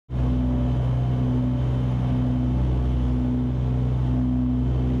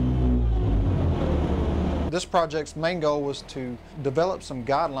This project's main goal was to develop some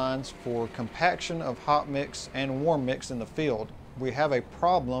guidelines for compaction of hot mix and warm mix in the field. We have a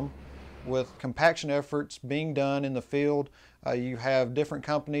problem with compaction efforts being done in the field. You have different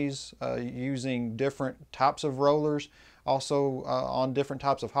companies using different types of rollers, also on different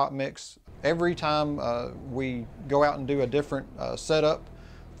types of hot mix. Every time we go out and do a different setup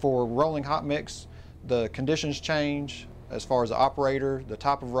for rolling hot mix, the conditions change as far as the operator, the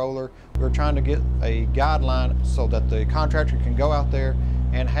type of roller. We're trying to get a guideline so that the contractor can go out there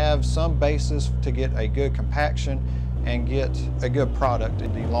and have some basis to get a good compaction and get a good product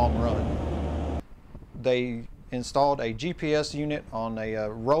in the long run. They installed a GPS unit on a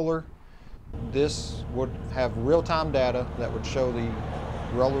roller. This would have real-time data that would show the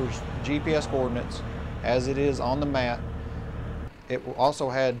roller's GPS coordinates as it is on the mat. It also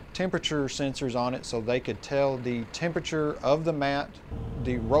had temperature sensors on it so they could tell the temperature of the mat.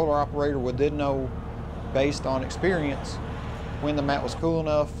 The roller operator would then know, based on experience, when the mat was cool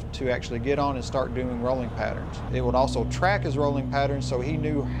enough to actually get on and start doing rolling patterns. It would also track his rolling patterns so he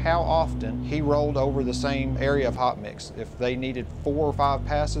knew how often he rolled over the same area of hot mix. If they needed 4 or 5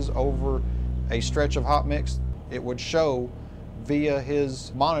 passes over a stretch of hot mix, it would show via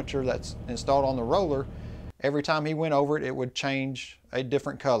his monitor that's installed on the roller. Every time he went over it, it would change a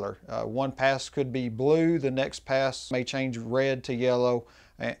different color. One pass could be blue, the next pass may change red to yellow,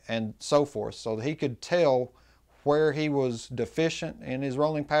 and so forth. So that he could tell where he was deficient in his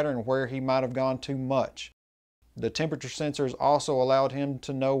rolling pattern and where he might have gone too much. The temperature sensors also allowed him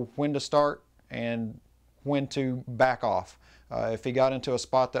to know when to start and when to back off. If he got into a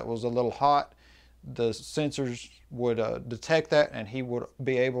spot that was a little hot, the sensors would detect that and he would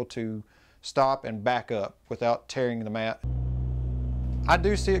be able to stop and back up without tearing the mat. I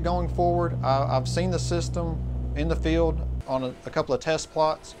do see it going forward. I've seen the system in the field on a couple of test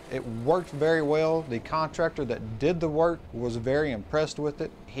plots. It worked very well. The contractor that did the work was very impressed with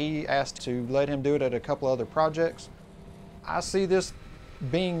it. He asked to let him do it at a couple other projects. I see this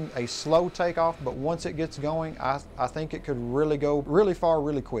being a slow takeoff, but once it gets going, I think it could really go really far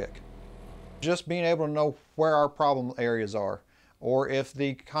really quick. Just being able to know where our problem areas are, or if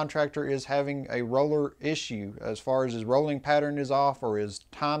the contractor is having a roller issue as far as his rolling pattern is off or his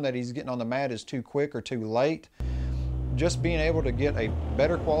time that he's getting on the mat is too quick or too late. Just being able to get a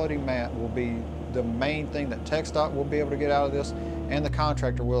better quality mat will be the main thing that TxDOT will be able to get out of this, and the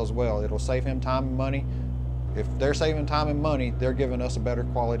contractor will as well. It'll save him time and money. If they're saving time and money, they're giving us a better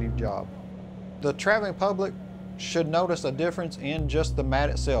quality job. The traveling public should notice a difference in just the mat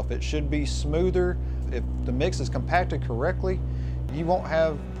itself. It should be smoother. If the mix is compacted correctly, you won't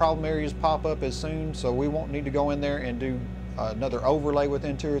have problem areas pop up as soon, so we won't need to go in there and do another overlay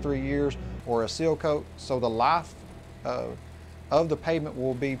within 2 or 3 years or a seal coat. So the life of the pavement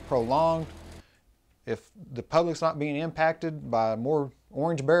will be prolonged. If the public's not being impacted by more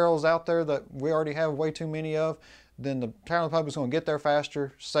orange barrels out there that we already have way too many of, then the traveling public's going to get there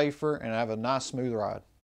faster, safer, and have a nice smooth ride.